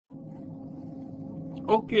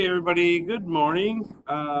Okay, everybody, good morning,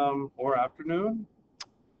 or afternoon,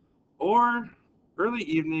 or early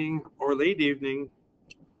evening, or late evening,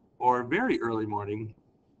 or very early morning.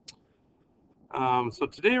 So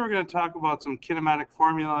today we're going to talk about some kinematic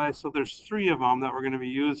formulae. So there's three of them that we're going to be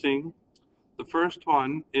using. The first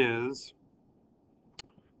one is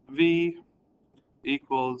V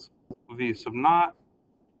equals V sub naught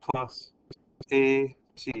plus AT.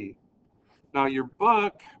 Now your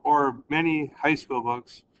book, or many high school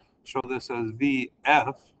books, show this as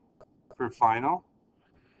VF for final,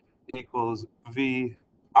 equals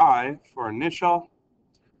VI for initial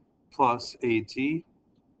plus AT.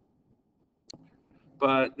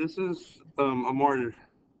 But this is a more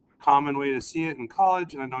common way to see it in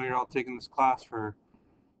college, and I know you're all taking this class for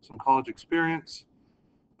some college experience.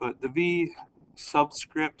 But the V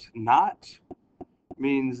subscript not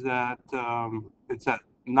means that it's at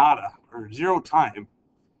nada or zero time.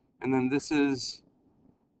 And then this is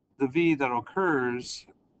the V that occurs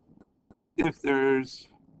if there's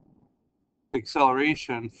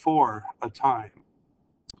acceleration for a time.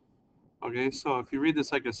 Okay, so if you read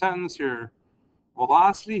this like a sentence, your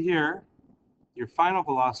velocity here, your final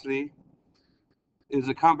velocity, is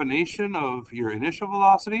a combination of your initial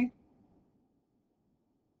velocity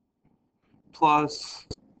plus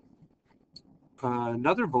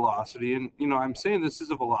another velocity. And, I'm saying this is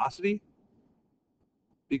a velocity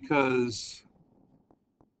because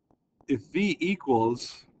if V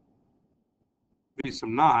equals V sub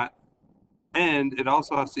naught, and it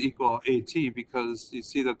also has to equal AT because you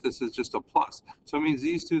see that this is just a plus. So it means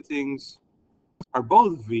these two things are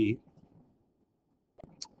both V.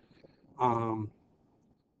 So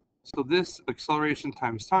this acceleration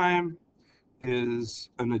times time is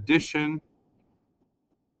an addition,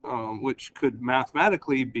 which could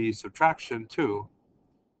mathematically be subtraction too.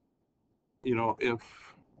 If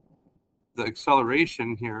the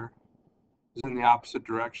acceleration here is in the opposite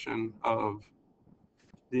direction of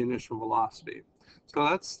the initial velocity. So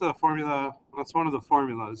that's the formula. That's one of the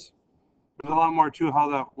formulas. There's a lot more to how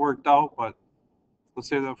that worked out, but we'll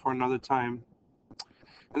save that for another time.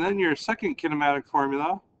 And then your second kinematic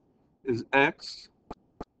formula is x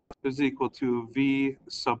is equal to v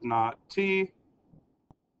sub naught t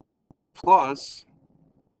plus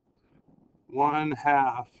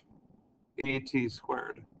 1/2 at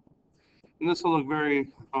squared. And this will look very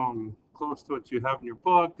close to what you have in your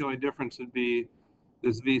book. The only difference would be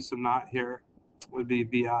this v sub naught here would be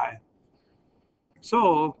vi.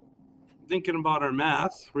 So thinking about our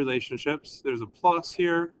math relationships, there's a plus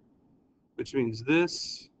here, which means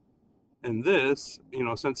this and this.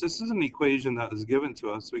 Since this is an equation that is given to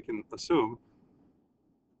us, we can assume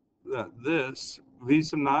that this v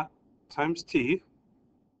sub naught times t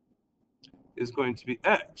is going to be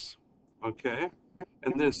x, okay?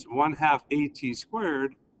 And this 1/2 at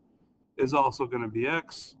squared is also going to be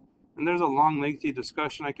x. And there's a long, lengthy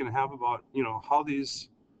discussion I can have about, how these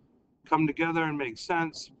come together and make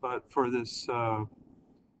sense. But for this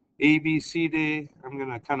ABC day, I'm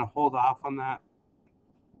going to kind of hold off on that.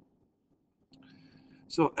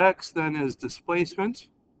 So x then is displacement.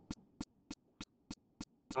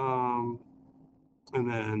 And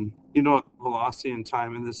then velocity and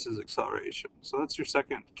time, and this is acceleration. So that's your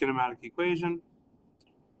second kinematic equation.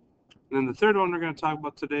 And then the third one we're going to talk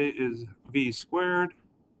about today is v squared.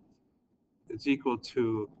 It's equal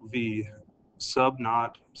to v sub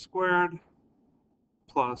naught squared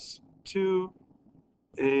plus 2ax.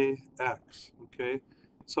 Okay,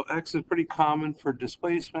 so x is pretty common for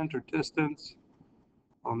displacement or distance.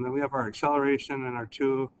 Then we have our acceleration and our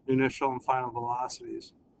two initial and final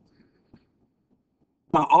velocities.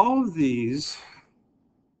 Now all of these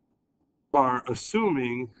are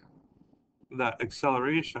assuming that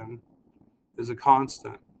acceleration is a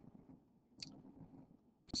constant.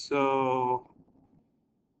 So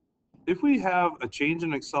if we have a change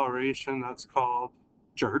in acceleration, that's called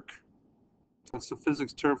jerk. That's the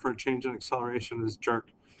physics term for a change in acceleration, is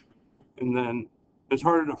jerk. And then it's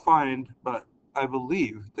harder to find, but I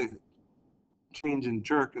believe the change in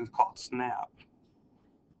jerk is called snap.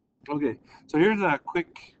 Okay, so here's a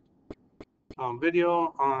quick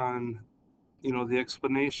video on the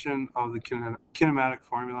explanation of the kinematic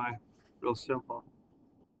formulae. Real simple.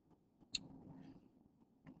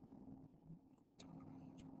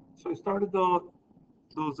 So I started those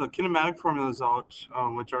kinematic formulas out,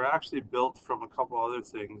 which are actually built from a couple other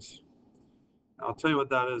things. I'll tell you what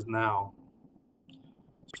that is now.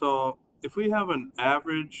 So if we have an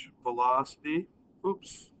average velocity,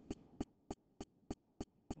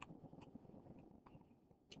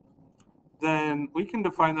 then we can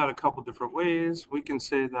define that a couple different ways. We can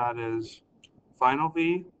say that is final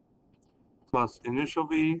v plus initial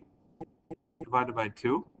v divided by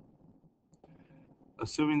 2,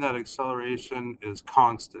 assuming that acceleration is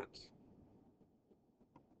constant.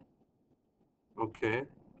 Okay.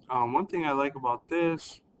 One thing I like about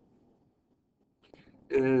this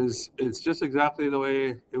is it's just exactly the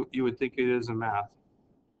way you would think it is in math.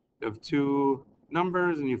 You have two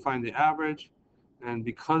numbers and you find the average, and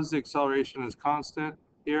because the acceleration is constant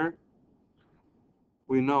here,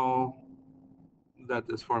 we know that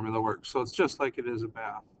this formula works. So it's just like it is in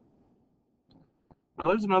math.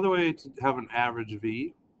 Now there's another way to have an average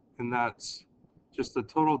v, and that's just the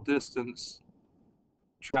total distance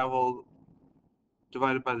traveled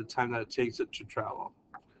divided by the time that it takes it to travel.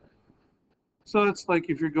 So it's like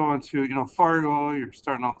if you're going to, Fargo, you're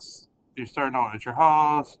starting out at your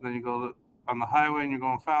house, and then you go on the highway and you're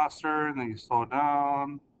going faster, and then you slow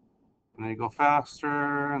down, and then you go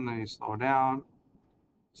faster, and then you slow down.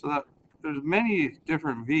 So that there's many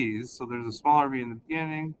different V's. So there's a smaller V in the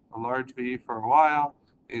beginning, a large V for a while,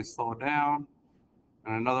 and you slow down,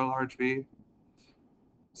 and another large V.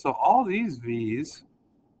 So all these V's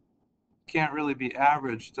can't really be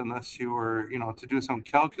averaged unless you were, to do some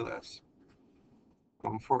calculus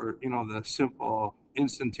for, the simple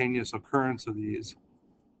instantaneous occurrence of these.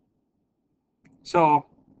 So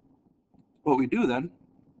what we do then,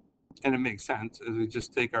 and it makes sense, is we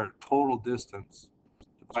just take our total distance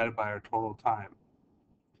divided by our total time,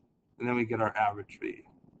 and then we get our average V.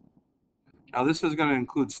 Now this is going to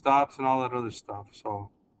include stops and all that other stuff, so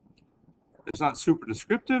it's not super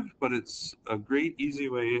descriptive, but it's a great easy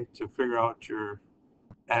way to figure out your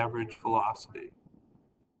average velocity.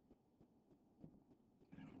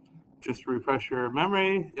 Just to refresh your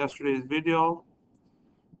memory, yesterday's video,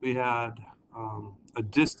 we had a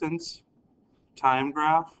distance time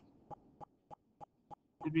graph.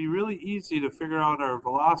 It'd be really easy to figure out our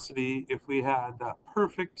velocity if we had that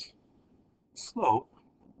perfect slope,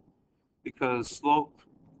 because slope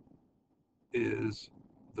is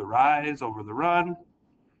the rise over the run.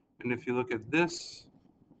 And if you look at this,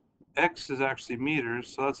 x is actually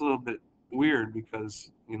meters, so that's a little bit weird because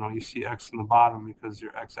you see x in the bottom because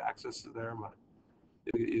your x-axis is there, but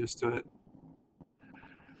you'll get used to it.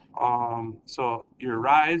 So your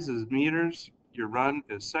rise is meters, your run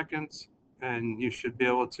is seconds, and you should be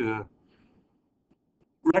able to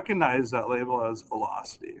recognize that label as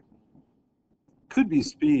velocity. Could be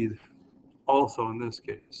speed also in this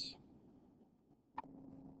case.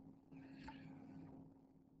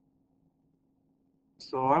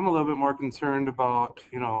 So I'm a little bit more concerned about,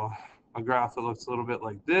 a graph that looks a little bit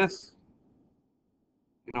like this.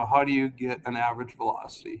 How do you get an average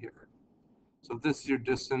velocity here? So if this is your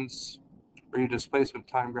distance or your displacement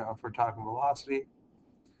time graph, we're talking velocity.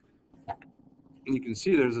 And you can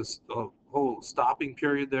see there's a whole stopping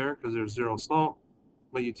period there because there's zero slope.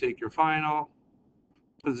 But you take your final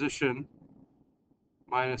position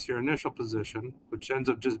minus your initial position, which ends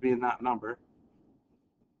up just being that number,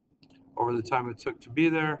 over the time it took to be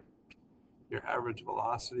there. Your average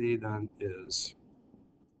velocity then is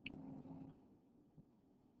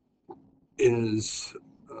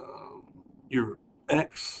your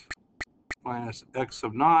x minus x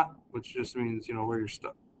sub naught, which just means where you're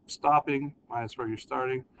stopping minus where you're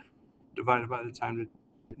starting, divided by the time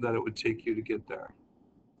that it would take you to get there.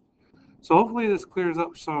 So hopefully this clears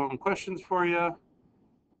up some questions for you.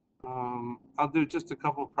 I'll do just a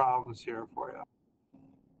couple of problems here for you.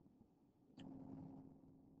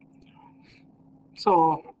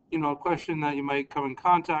 So, a question that you might come in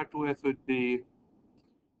contact with would be,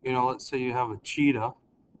 let's say you have a cheetah,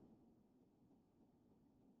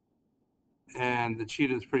 and the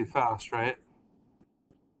cheetah is pretty fast, right?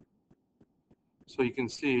 So you can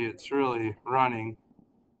see it's really running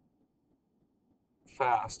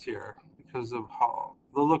fast here because of how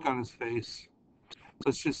the look on his face.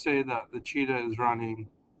 Let's just say that the cheetah is running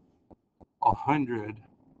 100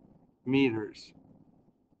 meters,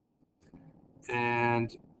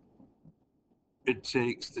 and it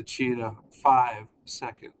takes the cheetah 5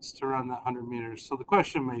 seconds to run that 100 meters. So the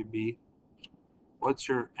question may be, what's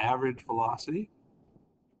your average velocity,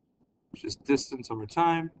 which is distance over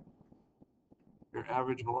time? Your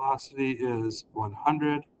average velocity is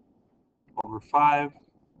 100 over 5.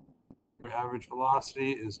 Your average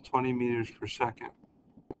velocity is 20 meters per second.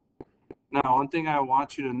 Now, one thing I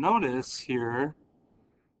want you to notice here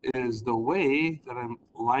is the way that I'm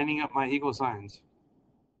lining up my equal signs.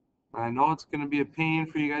 I know it's going to be a pain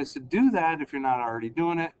for you guys to do that if you're not already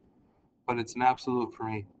doing it, but it's an absolute for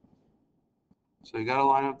me. So you got to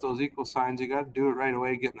line up those equal signs. You got to do it right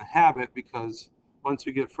away, get in the habit, because once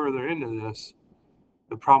we get further into this,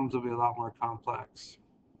 the problems will be a lot more complex.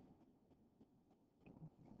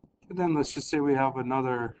 And then let's just say we have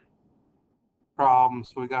another problem.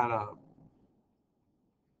 So we got a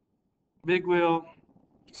big wheel,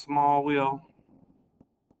 small wheel,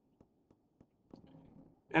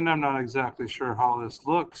 and I'm not exactly sure how this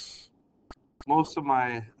looks. Most of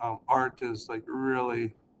my art is like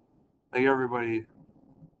really, like everybody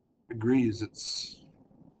agrees it's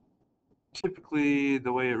typically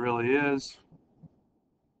the way it really is.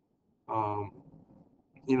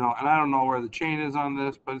 You know, and I don't know where the chain is on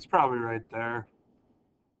this, but it's probably right there.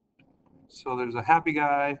 So there's a happy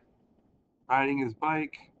guy riding his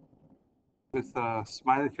bike with a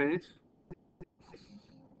smiley face.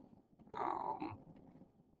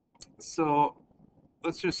 So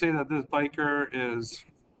let's just say that this biker is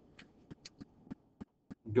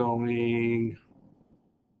going,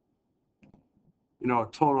 you know,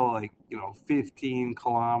 a total like, you know, 15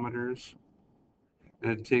 kilometers.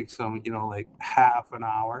 And it takes them, you know, like half an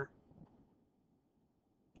hour.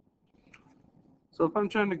 So if I'm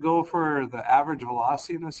trying to go for the average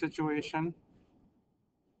velocity in this situation,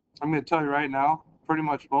 I'm going to tell you right now, pretty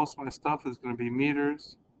much most of my stuff is going to be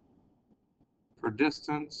meters for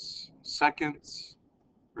distance, seconds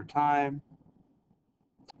for time.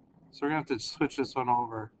 So we're going to have to switch this one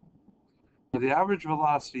over. The average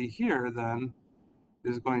velocity here then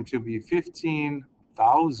is going to be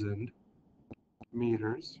 15,000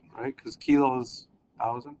 meters, right? Because kilos,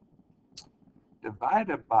 1,000,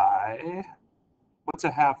 divided by, what's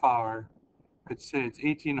a half hour? I'd say it's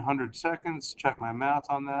 1,800 seconds. Check my math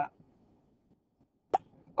on that.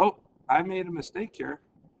 Oh, I made a mistake here.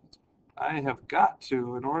 I have got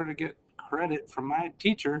to, in order to get credit from my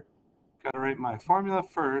teacher, got to write my formula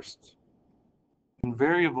first in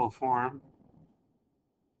variable form,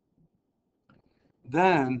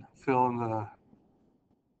 then fill in the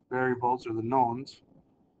variables or the knowns,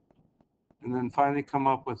 and then finally come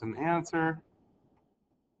up with an answer.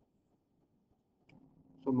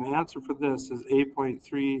 So my answer for this is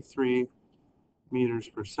 8.33 meters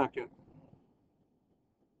per second.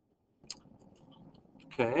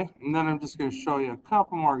 Okay, and then I'm just going to show you a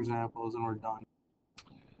couple more examples and we're done.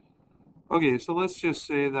 Okay, so let's just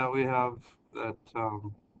say that we have that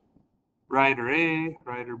rider A,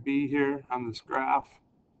 rider B here on this graph.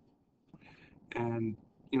 And,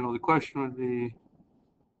 you know, the question would be,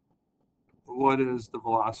 what is the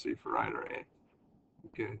velocity for rider A?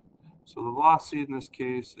 Okay, so the velocity in this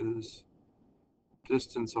case is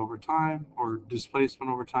distance over time or displacement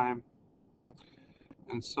over time.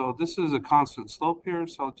 And so this is a constant slope here,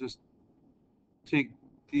 so I'll just take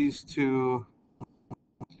these two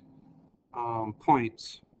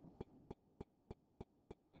points.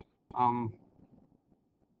 And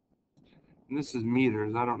this is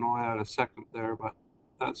meters. I don't know I had a second there, but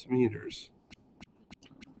that's meters.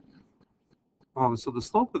 So the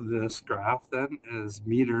slope of this graph then is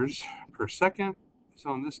meters per second.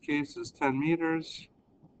 So in this case is 10 meters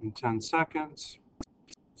in 10 seconds.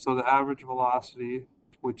 So the average velocity,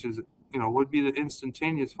 which is, you know, would be the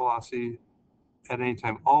instantaneous velocity at any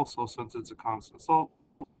time also, since it's a constant slope,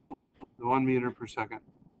 the 1 meter per second.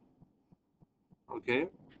 Okay.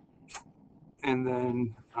 And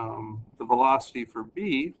then the velocity for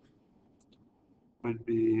B would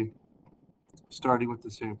be starting with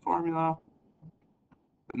the same formula.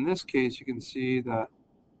 In this case, you can see that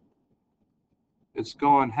it's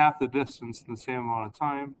going half the distance in the same amount of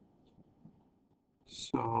time.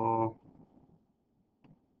 So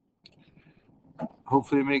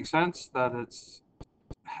hopefully it makes sense that it's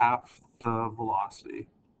half the velocity.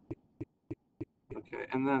 Okay,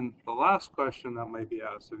 and then the last question that might be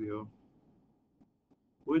asked of you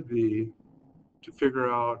would be to figure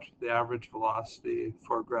out the average velocity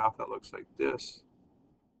for a graph that looks like this.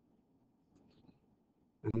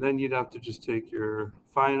 And then you'd have to just take your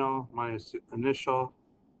final minus initial,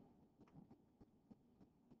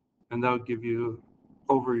 and that would give you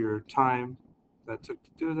over your time that took to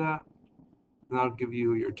do that, and that would give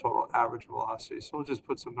you your total average velocity. So we'll just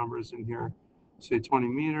put some numbers in here. Say 20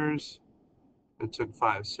 meters, it took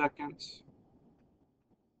 5 seconds.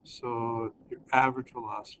 So your average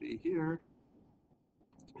velocity here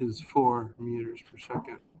is 4 meters per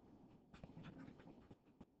second.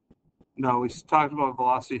 Now we talked about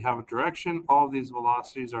velocity have a direction. All of these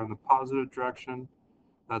velocities are in the positive direction.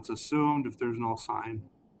 That's assumed if there's no sign.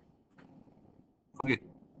 Okay,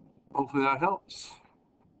 hopefully that helps.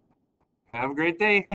 Have a great day.